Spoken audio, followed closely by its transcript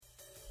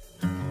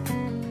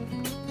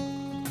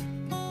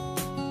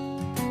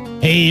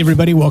Hey,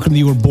 everybody. Welcome to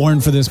You Were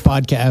Born for This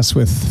podcast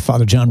with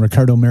Father John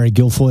Ricardo, Mary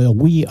Guilfoyle.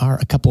 We are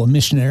a couple of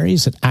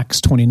missionaries at Acts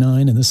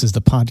 29, and this is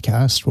the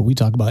podcast where we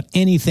talk about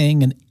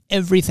anything and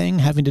everything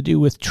having to do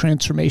with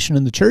transformation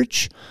in the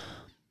church.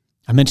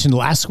 I mentioned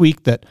last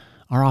week that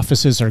our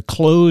offices are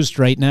closed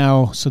right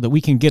now so that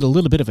we can get a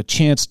little bit of a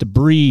chance to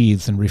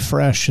breathe and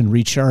refresh and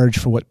recharge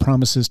for what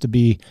promises to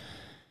be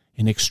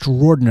an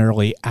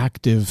extraordinarily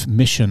active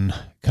mission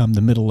come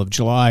the middle of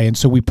July. And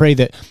so we pray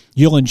that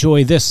you'll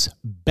enjoy this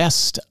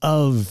best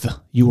of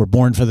You Were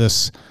Born for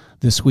This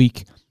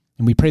week.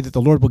 And we pray that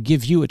the Lord will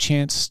give you a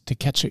chance to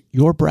catch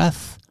your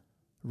breath,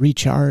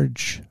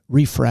 recharge,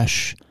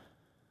 refresh,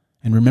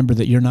 and remember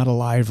that you're not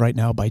alive right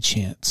now by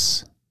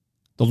chance.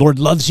 The Lord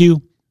loves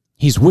you.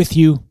 He's with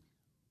you.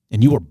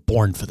 And you were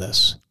born for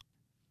this.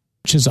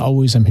 As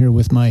always, I'm here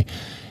with my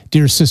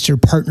dear sister,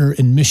 partner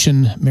in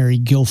mission, Mary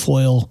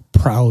Guilfoyle,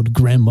 proud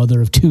grandmother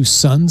of two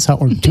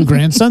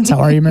grandsons. How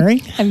are you,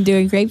 Mary? I'm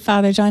doing great,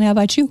 Father John. How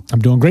about you? I'm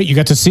doing great. You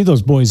got to see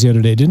those boys the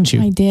other day, didn't you?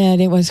 I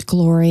did. It was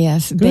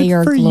glorious. Good they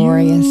are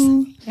glorious.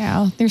 You.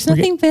 Yeah, there's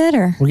nothing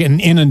better. We're getting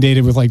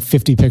inundated with like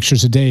 50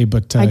 pictures a day,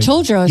 but I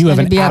told you I was you going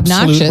have to be an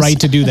absolute obnoxious. right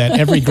to do that.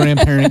 Every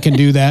grandparent can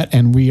do that,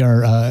 and we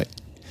are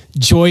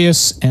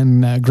joyous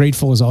and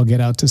grateful as all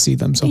get out to see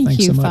them. So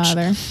thanks so much.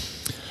 Father.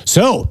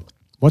 So,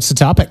 what's the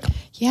topic?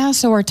 Yeah,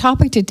 so our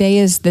topic today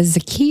is the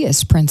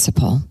Zaccheus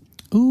principle.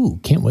 Ooh,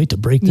 can't wait to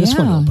break this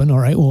one open. All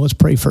right, well, let's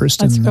pray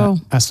first Let's and go.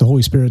 Ask the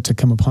Holy Spirit to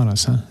come upon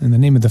us. In the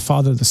name of the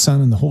Father, the Son,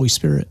 and the Holy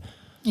Spirit.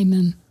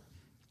 Amen.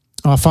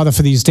 Father,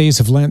 for these days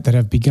of Lent that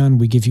have begun,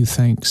 we give you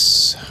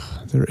thanks.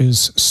 There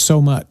is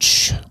so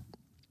much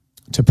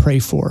to pray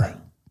for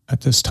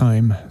at this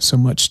time, so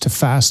much to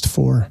fast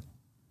for,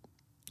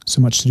 so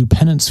much to do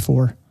penance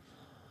for.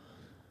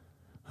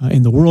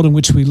 In the world in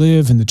which we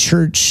live, in the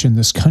church, in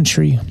this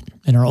country,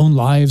 in our own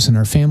lives, in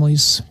our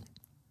families.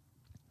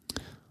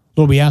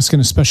 Lord, we ask in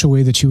a special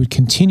way that you would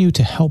continue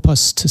to help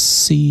us to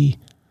see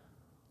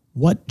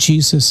what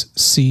Jesus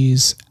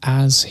sees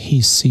as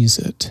he sees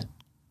it,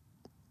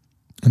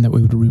 and that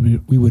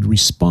we would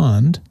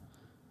respond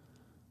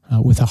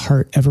with a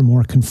heart ever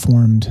more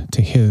conformed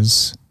to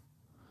his,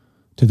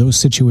 to those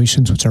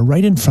situations which are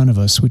right in front of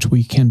us, which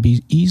we can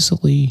be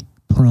easily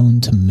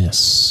prone to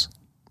miss.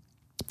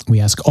 We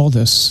ask all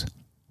this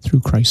through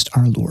Christ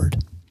our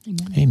Lord.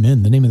 Amen. Amen.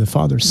 In the name of the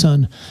Father,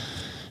 Son,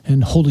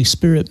 and Holy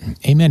Spirit.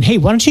 Amen. Hey,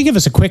 why don't you give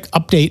us a quick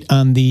update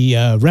on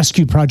the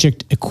Rescue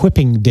Project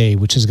Equipping Day,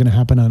 which is going to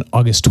happen on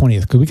August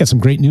 20th, because we got some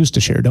great news to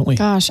share, don't we?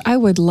 Gosh, I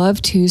would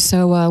love to.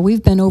 So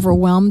we've been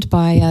overwhelmed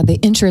by the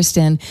interest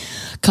in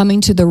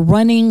coming to the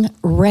Running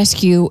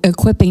Rescue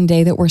Equipping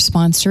Day that we're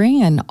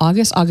sponsoring in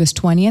August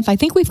 20th. I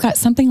think we've got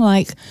something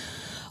like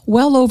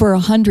well over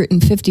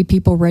 150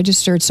 people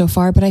registered so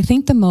far, but I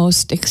think the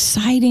most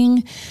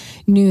exciting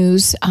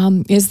news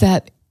is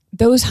that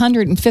those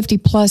 150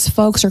 plus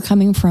folks are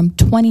coming from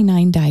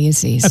 29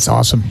 dioceses. That's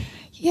awesome.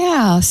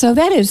 Yeah, so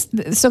that is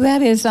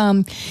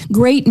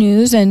great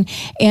news, and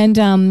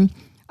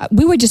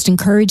we would just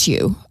encourage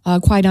you,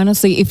 quite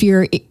honestly, if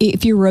you're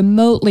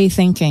remotely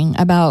thinking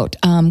about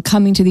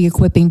coming to the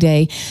Equipping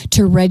Day,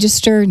 to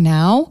register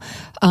now.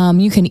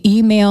 You can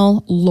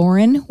email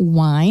Lauren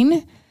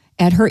Wine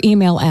at her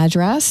email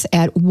address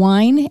at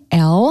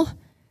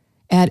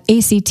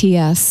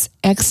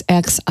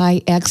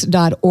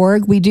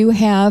winel@actsxxix.org. We do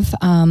have,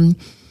 I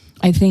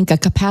think, a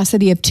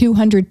capacity of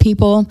 200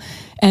 people,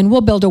 and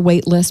we'll build a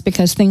wait list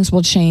because things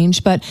will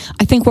change. But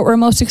I think what we're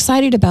most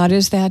excited about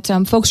is that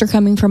folks are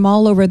coming from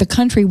all over the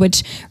country,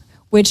 which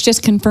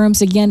just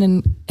confirms again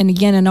and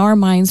again in our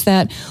minds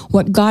that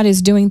what God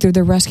is doing through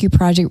the Rescue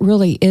Project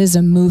really is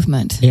a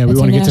movement. Yeah, we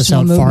want to get this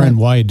out far and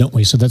wide, don't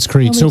we? So that's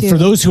great. So for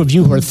those of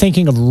you who are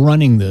thinking of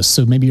running this,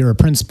 so maybe you're a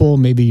principal,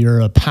 maybe you're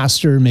a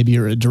pastor, maybe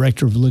you're a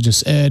director of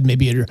religious ed,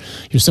 maybe you're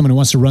someone who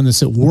wants to run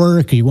this at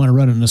work, or you want to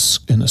run it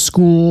in a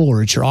school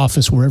or at your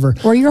office, wherever.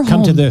 Or your home.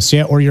 Come to this,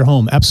 or your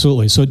home,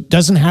 absolutely. So it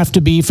doesn't have to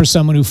be for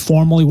someone who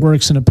formally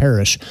works in a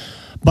parish.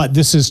 But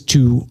this is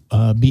to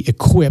be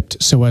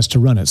equipped so as to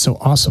run it. So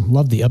awesome.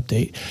 Love the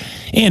update.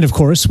 And, of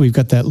course, we've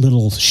got that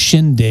little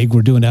shindig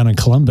we're doing down in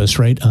Columbus,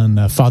 right,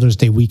 on Father's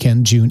Day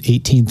weekend, June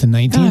 18th and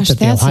 19th at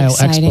the Ohio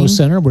Expo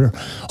Center. We're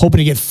hoping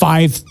to get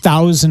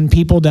 5,000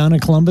 people down in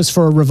Columbus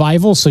for a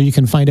revival. So you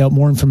can find out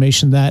more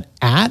information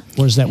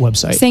where's that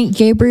website?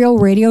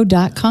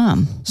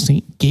 stgabrielradio.com.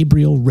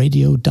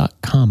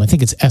 stgabrielradio.com. I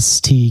think it's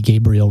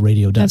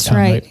stgabrielradio.com. That's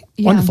right.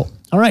 Yeah. Wonderful.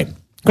 All right.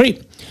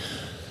 Great.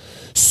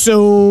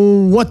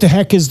 So what the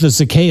heck is the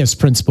Zaccheus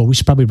principle? We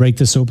should probably break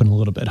this open a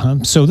little bit,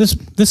 huh? So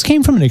this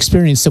came from an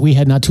experience that we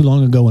had not too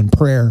long ago in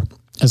prayer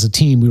as a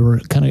team. We were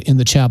kind of in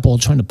the chapel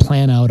trying to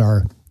plan out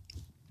our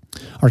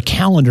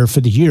calendar for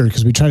the year,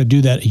 because we try to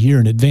do that a year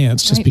in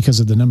advance just because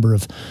of the number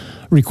of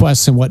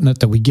requests and whatnot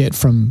that we get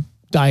from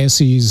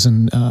dioceses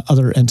and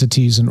other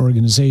entities and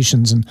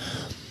organizations. And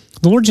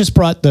the Lord just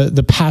brought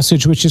the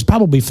passage, which is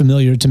probably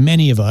familiar to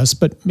many of us,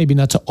 but maybe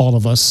not to all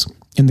of us,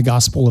 in the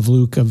Gospel of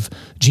Luke, of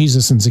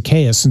Jesus and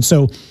Zaccheus. And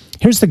so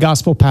here's the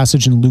Gospel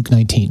passage in Luke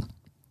 19.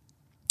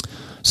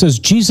 It says,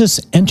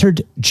 Jesus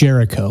entered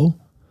Jericho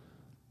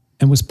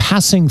and was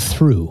passing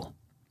through.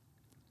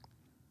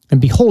 And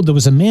behold, there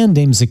was a man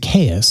named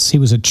Zaccheus. He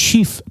was a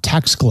chief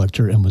tax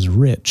collector and was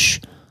rich.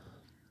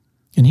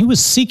 And he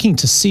was seeking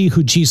to see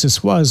who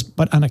Jesus was,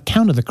 but on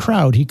account of the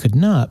crowd, he could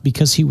not,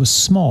 because he was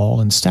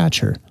small in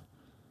stature.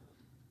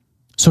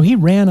 So he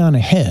ran on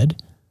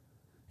ahead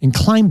and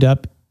climbed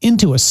up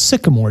into a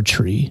sycamore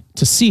tree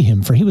to see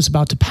him, for he was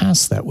about to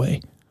pass that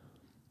way.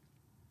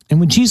 And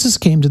when Jesus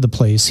came to the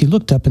place, he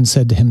looked up and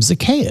said to him,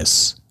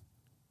 Zaccheus,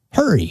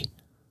 hurry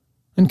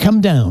and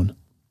come down,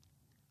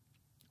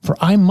 for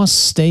I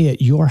must stay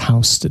at your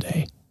house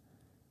today.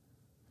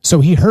 So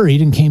he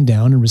hurried and came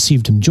down and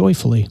received him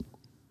joyfully.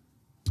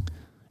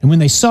 And when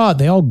they saw it,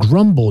 they all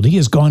grumbled, he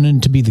has gone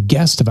in to be the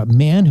guest of a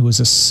man who is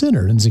a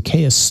sinner. And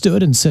Zaccheus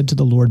stood and said to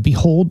the Lord,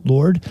 Behold,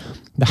 Lord,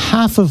 the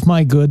half of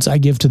my goods I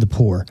give to the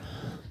poor.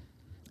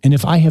 And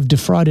if I have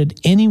defrauded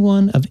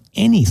anyone of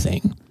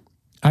anything,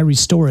 I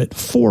restore it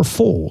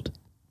fourfold.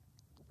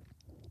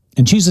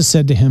 And Jesus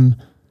said to him,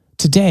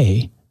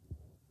 Today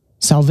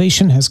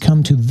salvation has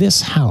come to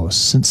this house,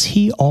 since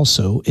he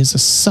also is a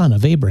son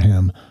of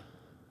Abraham.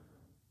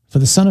 For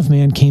the Son of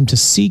Man came to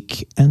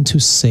seek and to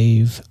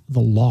save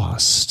the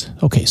lost.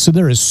 Okay, so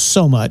there is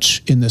so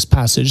much in this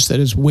passage that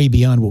is way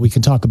beyond what we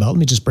can talk about. Let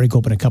me just break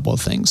open a couple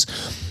of things.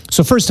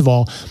 So first of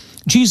all,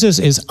 Jesus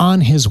is on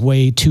his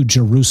way to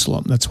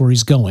Jerusalem. That's where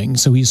he's going.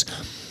 So he's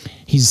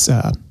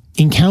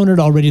encountered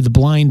already the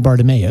blind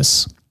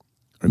Bartimaeus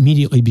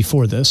immediately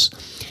before this,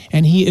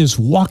 and he is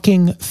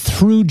walking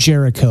through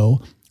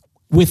Jericho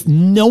with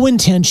no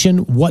intention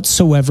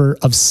whatsoever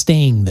of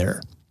staying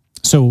there.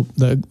 So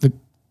the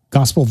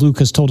Gospel of Luke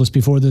has told us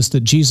before this that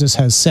Jesus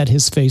has set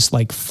his face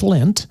like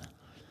flint.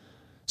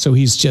 So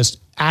he's just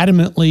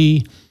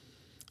adamantly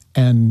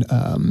and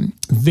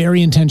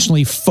very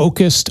intentionally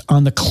focused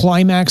on the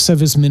climax of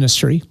his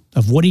ministry,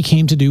 of what he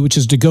came to do, which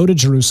is to go to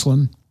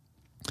Jerusalem,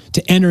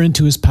 to enter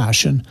into his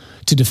passion,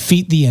 to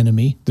defeat the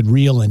enemy, the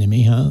real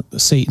enemy,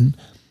 Satan,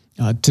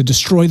 to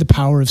destroy the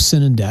power of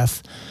sin and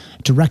death,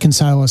 to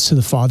reconcile us to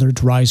the Father,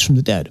 to rise from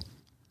the dead.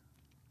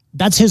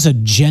 That's his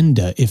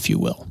agenda, if you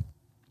will.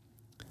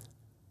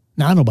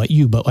 Now, I don't know about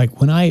you, but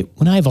like when I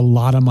have a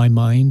lot on my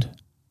mind,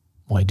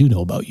 well, I do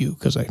know about you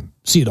because I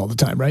see it all the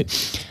time, right?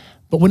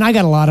 But when I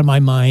got a lot on my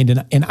mind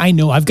and I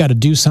know I've got to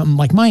do something,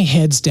 like my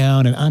head's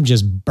down and I'm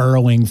just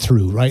burrowing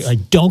through, right?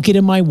 Like, don't get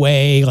in my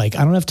way. Like,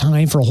 I don't have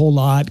time for a whole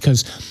lot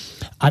because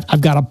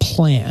I've got a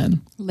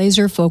plan.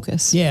 Laser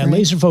focus. Yeah, right?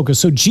 Laser focus.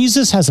 So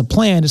Jesus has a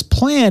plan. His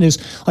plan is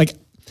like,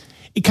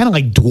 it kind of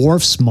like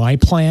dwarfs my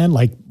plan,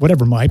 like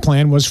whatever my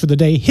plan was for the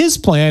day. His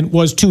plan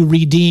was to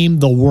redeem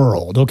the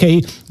world,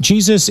 okay?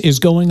 Jesus is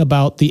going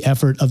about the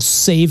effort of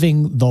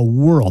saving the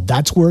world.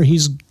 That's where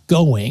he's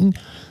going.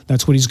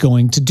 That's what he's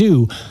going to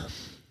do.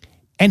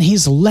 And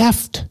he's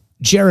left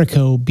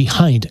Jericho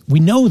behind. We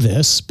know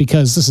this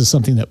because this is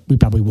something that we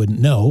probably wouldn't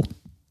know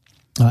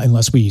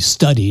unless we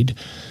studied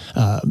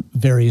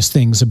various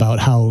things about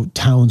how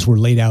towns were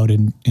laid out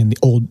in the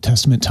Old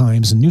Testament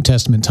times and New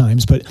Testament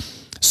times. But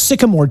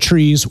sycamore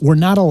trees were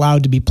not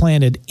allowed to be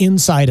planted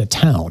inside a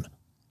town.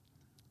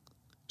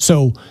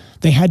 So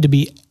they had to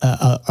be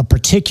a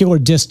particular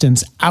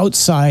distance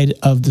outside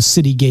of the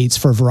city gates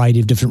for a variety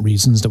of different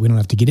reasons that we don't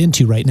have to get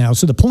into right now.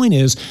 So the point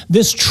is,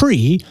 this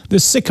tree,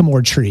 this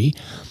sycamore tree,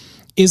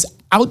 is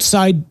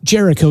outside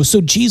Jericho.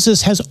 So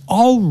Jesus has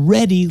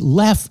already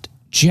left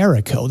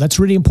Jericho. That's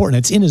really important.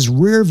 It's in his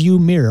rear view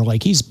mirror,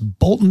 like he's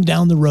bolting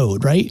down the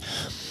road, right?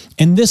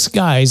 And this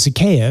guy,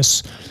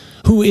 Zaccheus,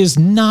 who is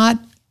not,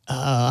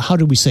 how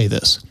do we say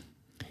this?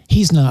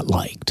 He's not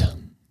liked.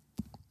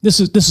 This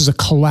is a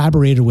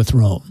collaborator with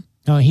Rome.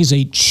 He's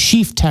a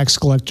chief tax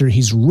collector.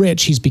 He's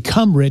rich. He's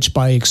become rich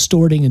by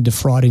extorting and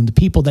defrauding the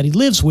people that he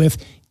lives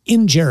with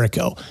in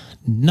Jericho.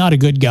 Not a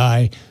good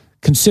guy,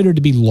 considered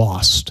to be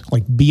lost,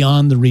 like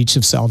beyond the reach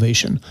of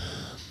salvation.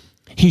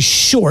 He's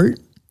short,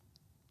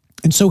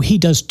 and so he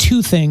does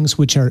two things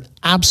which are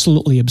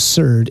absolutely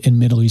absurd in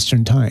Middle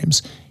Eastern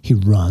times. He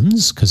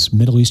runs, because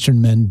Middle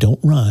Eastern men don't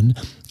run,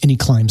 and he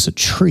climbs a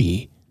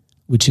tree,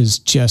 which is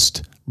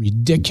just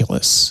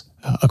ridiculous,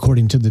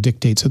 according to the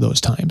dictates of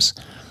those times.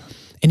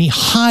 And he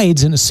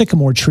hides in a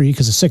sycamore tree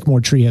because a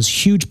sycamore tree has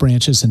huge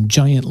branches and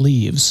giant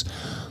leaves.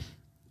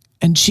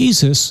 And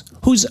Jesus,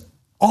 who's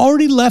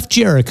already left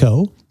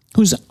Jericho,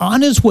 who's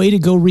on his way to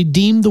go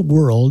redeem the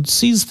world,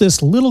 sees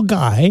this little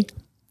guy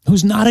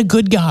who's not a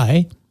good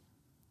guy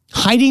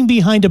hiding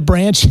behind a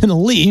branch and a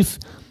leaf,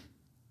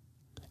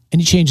 and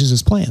he changes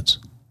his plans.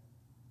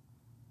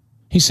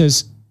 He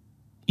says,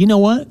 you know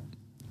what?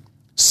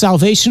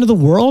 Salvation of the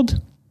world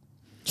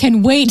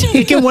can wait.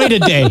 It can wait a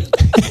day.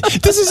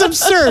 This is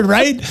absurd,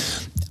 right?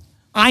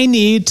 I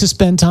need to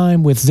spend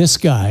time with this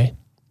guy.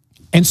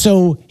 And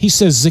so he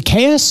says,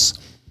 Zaccheus,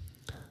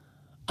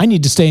 I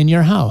need to stay in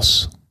your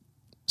house.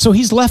 So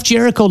he's left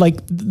Jericho, like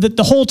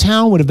the whole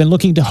town would have been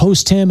looking to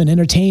host him and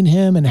entertain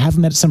him and have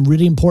him at some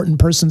really important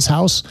person's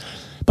house.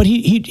 But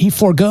he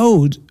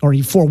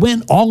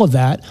forewent all of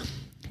that.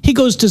 He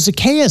goes to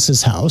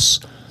Zacchaeus' house.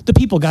 The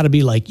people got to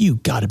be like, you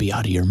got to be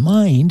out of your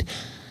mind.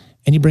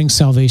 And he brings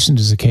salvation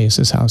to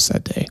Zacchaeus' house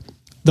that day.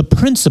 the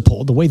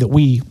principle, the way that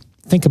we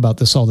think about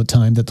this all the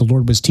time, that the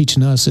Lord was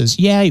teaching us is,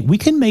 yeah, we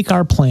can make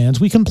our plans,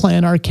 we can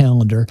plan our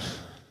calendar,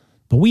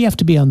 but we have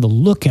to be on the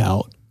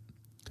lookout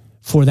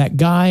for that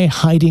guy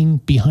hiding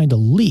behind a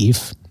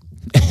leaf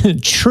in a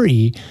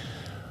tree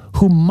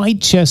who might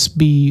just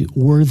be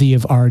worthy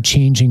of our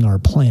changing our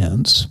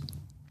plans.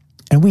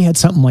 And we had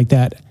something like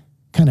that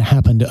kind of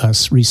happen to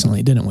us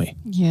recently, didn't we?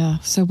 Yeah,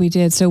 so we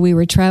did. So we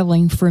were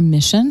traveling for a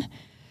mission,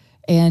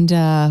 and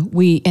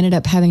we ended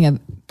up having a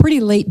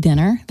pretty late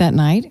dinner that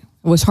night. It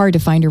was hard to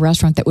find a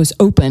restaurant that was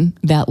open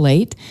that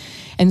late.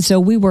 And so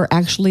we were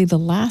actually the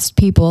last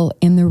people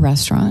in the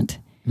restaurant.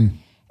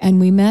 And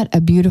we met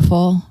a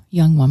beautiful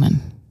young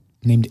woman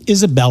named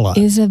Isabella.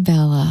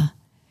 Isabella.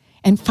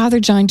 And Father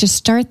John, just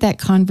start that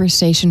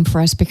conversation for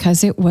us,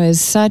 because it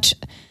was such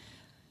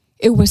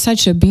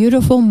a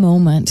beautiful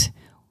moment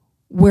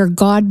where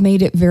God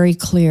made it very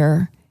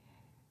clear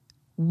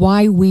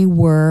why we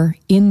were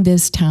in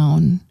this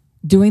town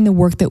doing the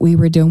work that we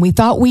were doing. We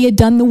thought we had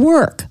done the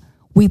work.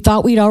 We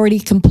thought we'd already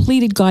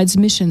completed God's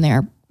mission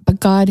there, but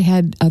God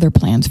had other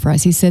plans for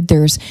us. He said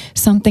there's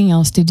something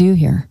else to do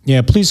here.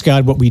 Yeah, please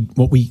God, what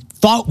we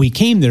thought we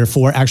came there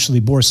for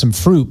actually bore some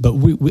fruit, but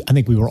I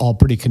think we were all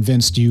pretty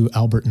convinced, you,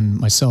 Albert, and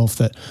myself,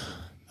 that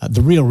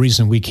the real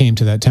reason we came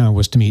to that town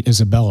was to meet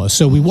Isabella.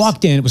 So we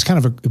walked in. It was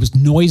it was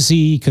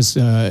noisy because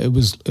it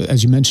was,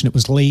 as you mentioned, it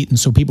was late, and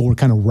so people were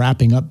kind of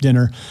wrapping up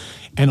dinner.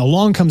 And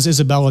along comes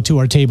Isabella to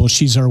our table.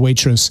 She's our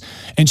waitress,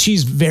 and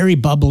she's very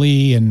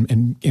bubbly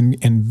and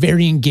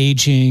very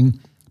engaging.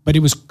 But it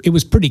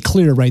was pretty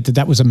clear, right,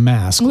 that was a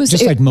mask,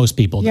 like most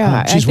people.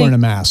 Yeah, she's wearing a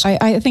mask.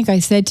 I think I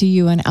said to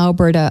you and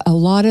Albert, a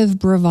lot of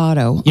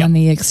bravado on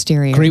the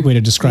exterior. Great way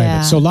to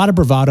describe it. So a lot of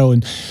bravado,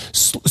 and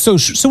so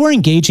we're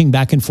engaging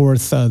back and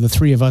forth, the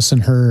three of us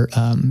and her,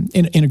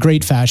 in a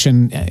great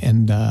fashion,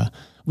 and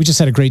we just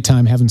had a great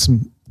time having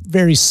some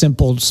very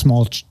simple,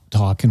 small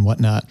talk and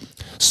whatnot.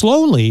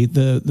 Slowly,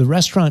 the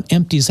restaurant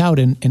empties out,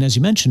 and as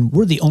you mentioned,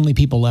 we're the only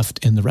people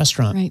left in the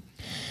restaurant. Right.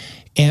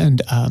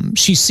 And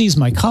she sees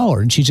my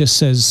collar, and she just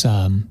says,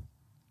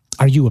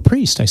 "Are you a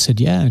priest?" I said,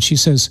 "Yeah." And she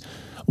says,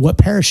 "What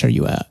parish are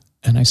you at?"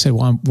 And I said,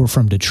 "Well, we're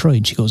from Detroit."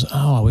 And she goes,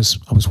 "Oh, I was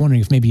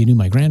wondering if maybe you knew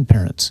my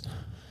grandparents."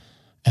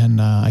 And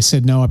I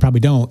said, "No, I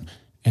probably don't."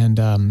 And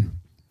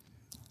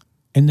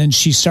then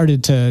she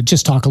started to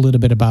just talk a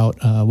little bit about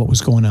what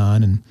was going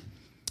on,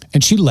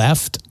 and she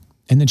left,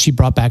 and then she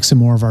brought back some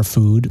more of our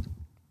food,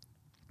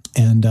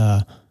 and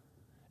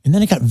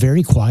then it got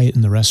very quiet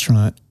in the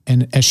restaurant.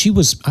 And as she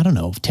was,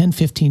 10,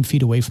 15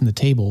 feet away from the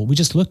table, we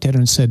just looked at her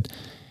and said,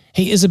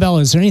 "Hey,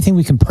 Isabella, is there anything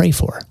we can pray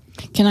for?"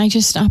 Can I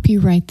just stop you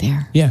right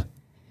there? Yeah.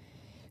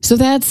 So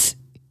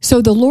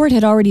the Lord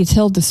had already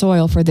tilled the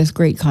soil for this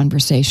great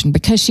conversation,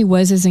 because she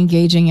was as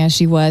engaging as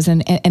she was.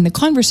 And the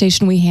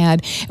conversation we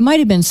had, it might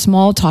have been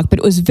small talk, but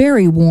it was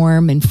very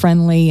warm and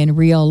friendly and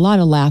real, a lot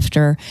of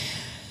laughter.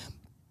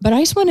 But I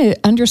just want to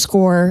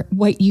underscore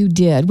what you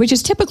did, which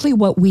is typically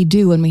what we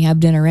do when we have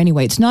dinner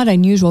anyway. It's not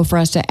unusual for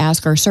us to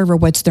ask our server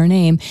what's their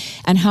name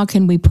and how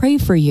can we pray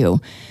for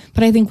you.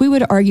 But I think we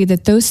would argue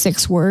that those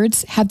 6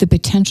 words have the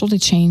potential to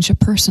change a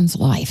person's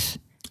life.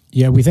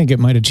 Yeah, we think it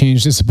might have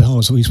changed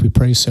Isabella's, at least we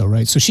pray so,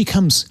 right? So she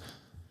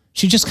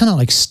just kind of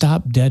like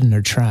stopped dead in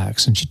her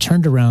tracks, and she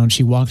turned around,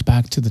 she walked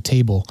back to the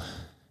table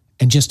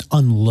and just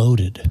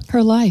unloaded.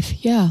 Her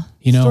life, yeah.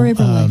 Story of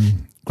her life.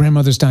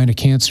 Grandmother's dying of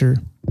cancer.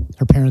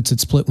 Her parents had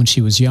split when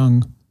she was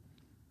young.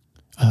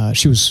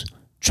 She was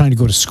trying to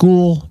go to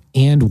school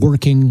and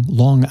working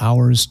long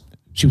hours.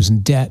 She was in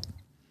debt.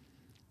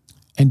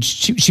 And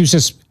she was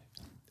just,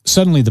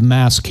 suddenly the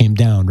mask came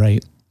down,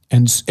 right?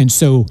 And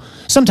so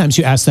sometimes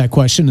you ask that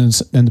question and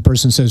the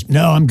person says,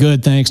 "No, I'm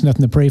good, thanks,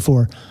 nothing to pray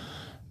for."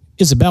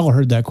 Isabella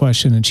heard that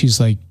question and she's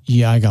like,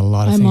 "Yeah, I got a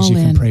lot of things you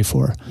can pray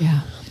for."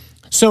 Yeah.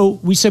 So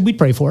we said we'd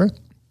pray for her.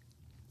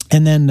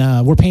 And then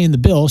we're paying the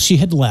bill. She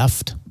had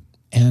left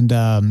and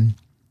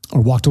or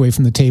walked away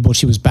from the table.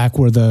 She was back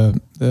where the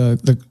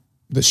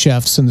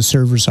chefs and the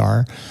servers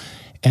are.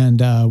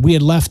 And we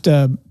had left,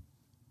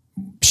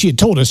 she had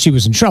told us she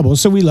was in trouble,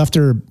 so we left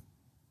her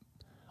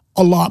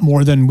a lot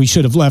more than we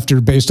should have left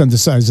her based on the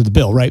size of the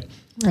bill, right?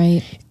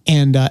 Right.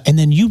 And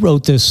then you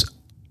wrote this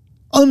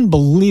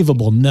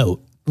unbelievable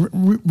note.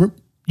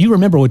 You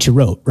remember what you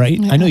wrote, right?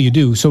 I know you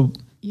do. So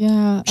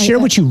yeah, share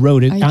what you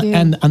wrote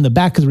and on the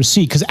back of the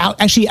receipt. Because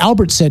actually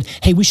Albert said,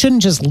 "Hey, we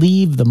shouldn't just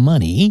leave the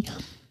money.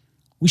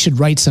 We should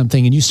write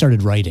something." And you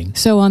started writing.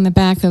 So on the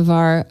back of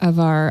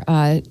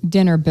our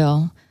dinner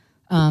bill,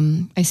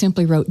 I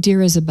simply wrote,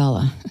 "Dear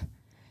Isabella,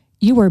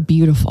 you are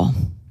beautiful.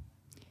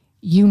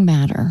 You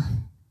matter.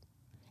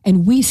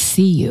 And we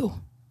see you.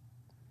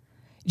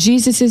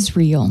 Jesus is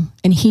real,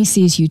 and he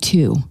sees you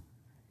too.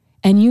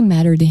 And you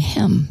matter to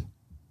him.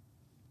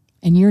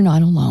 And you're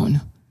not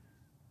alone."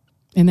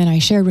 And then I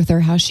shared with her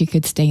how she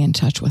could stay in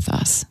touch with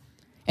us.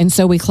 And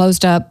so we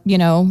closed up,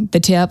 the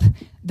tip,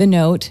 the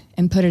note,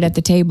 and put it at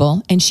the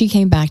table. And she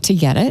came back to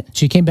get it.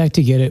 She came back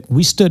to get it.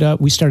 We stood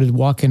up. We started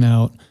walking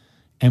out.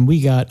 And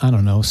we got,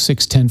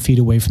 6, 10 feet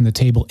away from the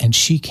table. And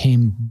she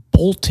came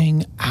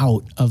bolting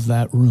out of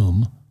that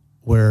room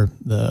where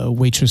the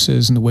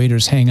waitresses and the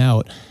waiters hang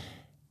out.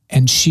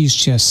 And she's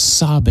just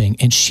sobbing,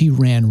 and she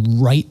ran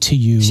right to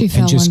you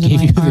and just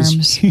gave you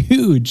this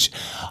huge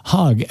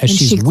hug as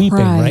she's weeping,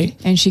 right?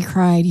 And she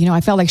cried.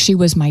 I felt like she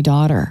was my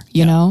daughter,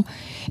 you know?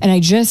 And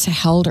I just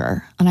held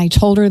her, and I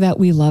told her that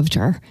we loved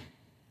her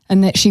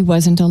and that she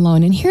wasn't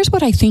alone. And here's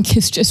what I think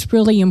is just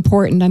really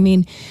important. I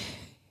mean,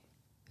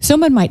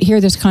 someone might hear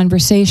this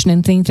conversation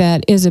and think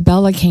that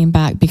Isabella came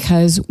back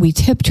because we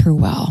tipped her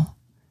well.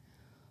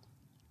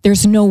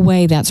 There's no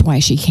way that's why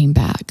she came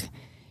back.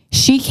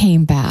 She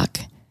came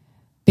back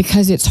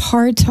because it's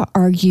hard to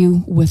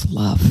argue with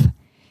love.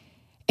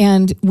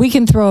 And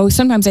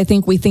sometimes I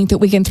think we think that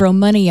we can throw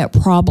money at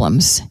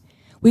problems.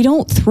 We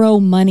don't throw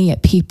money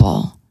at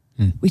people.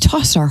 We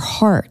toss our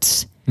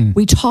hearts.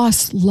 We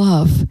toss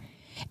love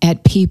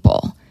at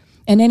people.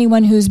 And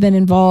anyone who's been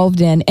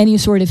involved in any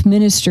sort of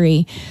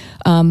ministry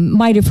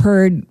might have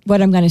heard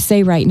what I'm going to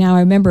say right now. I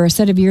remember a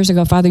set of years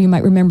ago, Father, you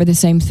might remember the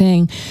same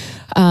thing.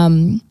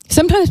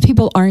 Sometimes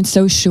people aren't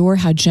so sure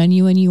how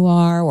genuine you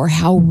are or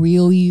how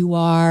real you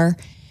are.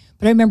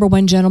 But I remember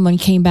one gentleman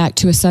came back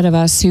to a set of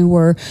us who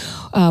were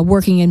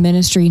working in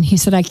ministry, and he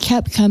said, I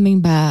kept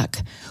coming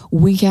back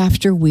week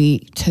after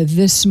week to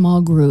this small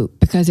group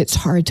because it's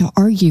hard to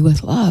argue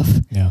with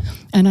love. Yeah.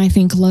 And I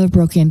think love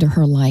broke into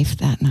her life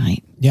that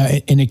night. Yeah,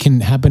 and it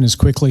can happen as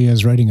quickly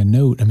as writing a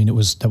note. I mean, that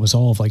was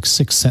all of like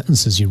 6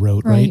 sentences you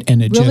wrote, right?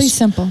 And it really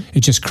simple. It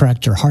just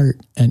cracked her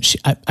heart. And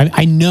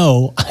I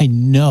know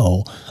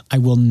I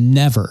will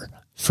never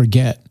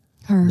forget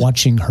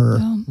watching her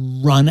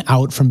run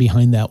out from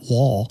behind that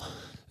wall,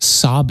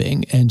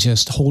 sobbing and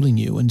just holding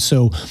you. And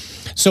so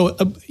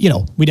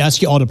we'd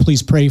ask you all to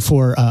please pray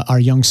for our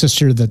young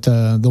sister, that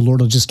the Lord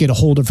will just get a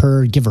hold of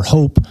her, give her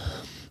hope,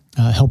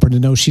 help her to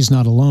know she's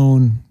not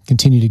alone,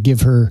 continue to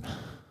give her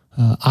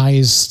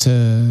eyes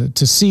to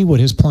see what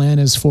his plan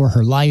is for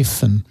her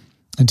life, and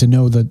to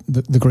know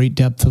the great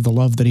depth of the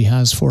love that he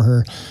has for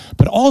her.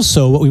 But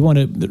also what we want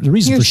to, the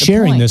reason for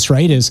sharing this,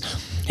 right, is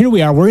here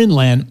we are, we're in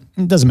Lent.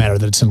 It doesn't matter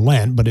that it's in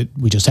Lent, but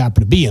we just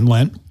happen to be in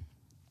Lent.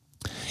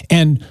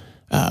 And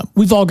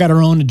we've all got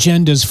our own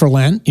agendas for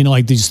Lent,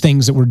 like these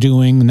things that we're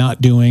doing, not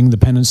doing, the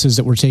penances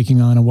that we're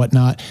taking on and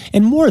whatnot.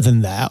 And more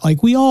than that,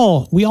 like we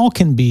all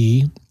can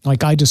be,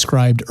 like I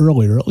described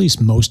earlier, at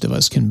least most of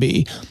us can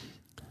be,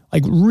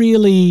 like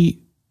really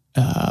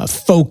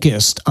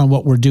focused on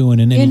what we're doing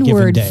in any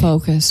given day. Inward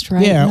focused,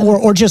 right? Yeah,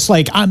 or just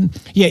like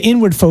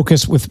inward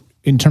focused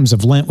in terms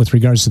of Lent with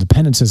regards to the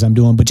penances I'm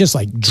doing, but just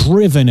like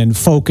driven and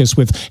focused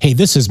with, hey,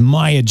 this is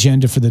my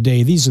agenda for the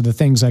day. These are the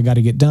things I got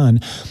to get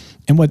done.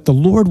 And what the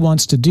Lord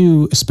wants to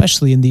do,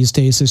 especially in these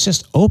days, is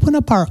just open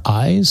up our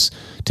eyes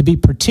to be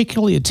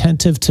particularly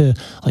attentive to,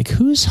 like,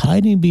 who's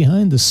hiding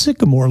behind the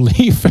sycamore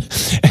leaf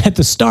at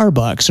the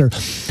Starbucks, or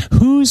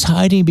who's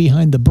hiding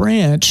behind the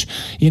branch,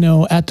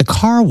 at the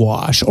car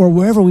wash, or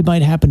wherever we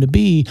might happen to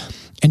be,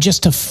 and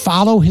just to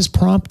follow his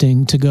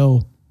prompting to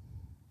go,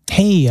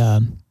 hey,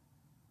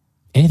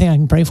 anything I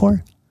can pray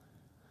for?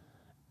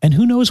 And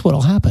who knows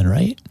what'll happen,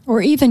 right?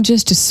 Or even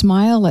just to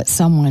smile at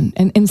someone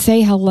and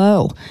say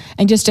hello,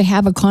 and just to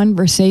have a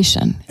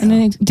conversation, and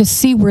then to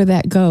see where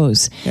that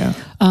goes. Yeah.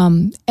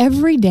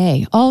 Every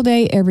day, all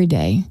day, every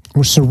day,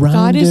 we're surrounded.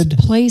 God is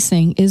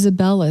placing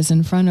Isabella's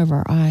in front of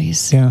our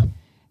eyes. Yeah.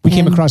 We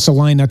came across a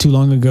line not too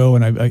long ago,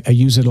 and I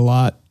use it a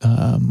lot.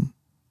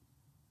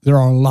 There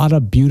are a lot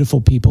of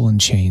beautiful people in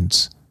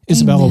chains.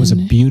 Isabella was a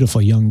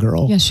beautiful young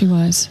girl. Yes, she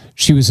was.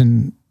 She was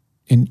in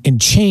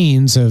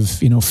chains of,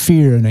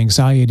 fear and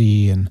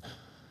anxiety and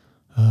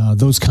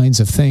those kinds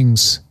of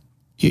things.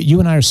 You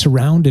and I are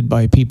surrounded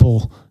by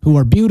people who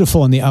are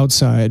beautiful on the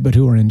outside, but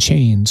who are in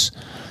chains.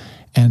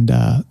 And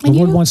the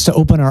Lord wants to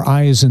open our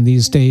eyes in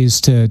these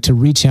days to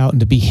reach out and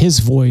to be his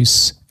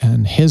voice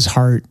and his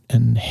heart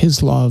and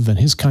his love and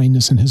his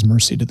kindness and his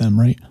mercy to them,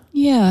 right?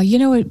 Yeah.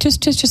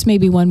 Just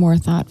maybe one more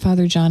thought,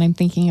 Father John, I'm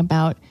thinking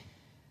about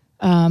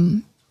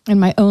in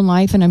my own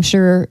life, and I'm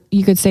sure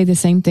you could say the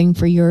same thing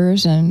for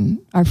yours and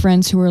our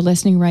friends who are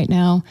listening right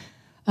now.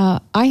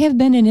 I have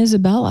been an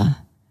Isabella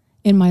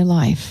in my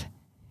life,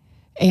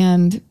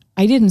 and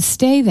I didn't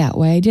stay that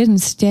way. I didn't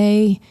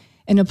stay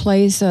in a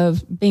place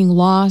of being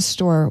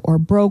lost or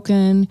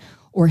broken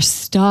or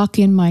stuck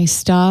in my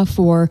stuff,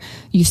 or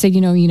you said,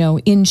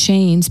 in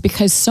chains,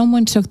 because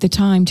someone took the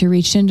time to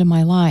reach into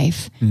my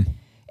life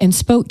and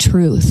spoke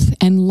truth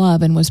and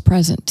love and was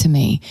present to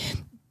me.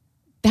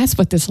 That's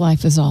what this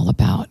life is all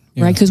about,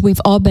 right? Because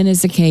we've all been a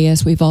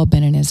Zaccheus. We've all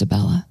been an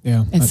Isabella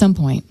at some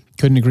point.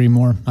 Couldn't agree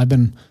more. I've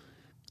been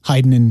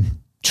hiding in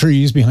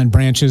trees behind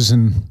branches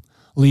and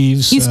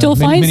leaves. He still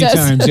finds many us.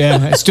 times.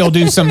 Yeah, I still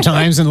do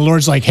sometimes. And the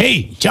Lord's like,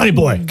 hey, Johnny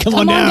boy, come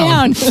on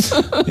down.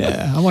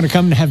 I want to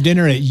come and have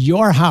dinner at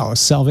your house.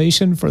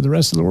 Salvation for the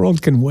rest of the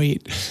world can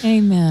wait.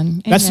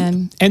 Amen.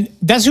 And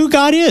that's who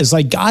God is.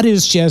 Like, God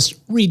is just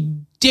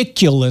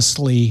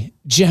ridiculously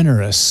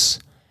generous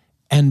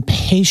and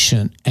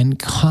patient and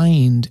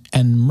kind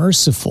and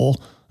merciful.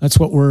 That's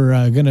what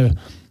we're going to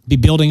be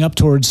building up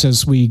towards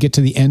as we get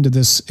to the end of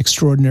this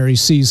extraordinary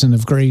season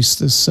of grace,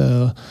 this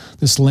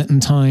Lenten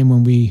time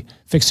when we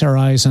fix our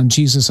eyes on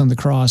Jesus on the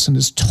cross and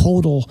his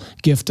total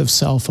gift of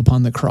self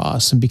upon the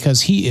cross. And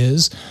because he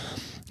is,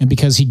 and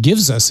because he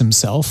gives us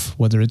himself,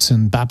 whether it's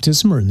in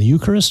baptism or in the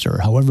Eucharist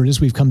or however it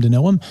is we've come to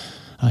know him,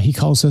 he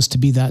calls us to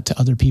be that to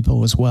other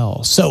people as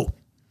well. So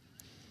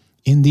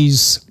in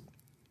these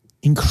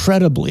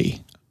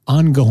incredibly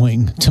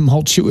ongoing,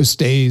 tumultuous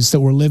days that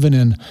we're living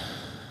in,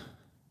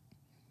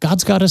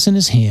 God's got us in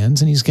his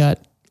hands, and he's got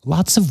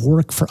lots of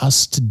work for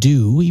us to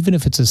do, even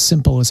if it's as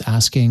simple as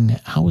asking,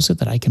 how is it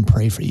that I can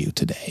pray for you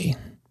today?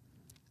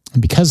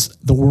 And because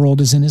the world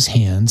is in his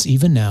hands,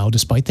 even now,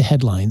 despite the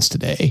headlines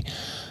today,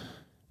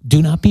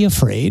 do not be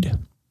afraid.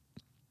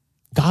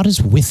 God is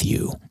with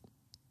you,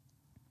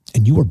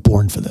 and you were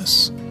born for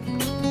this.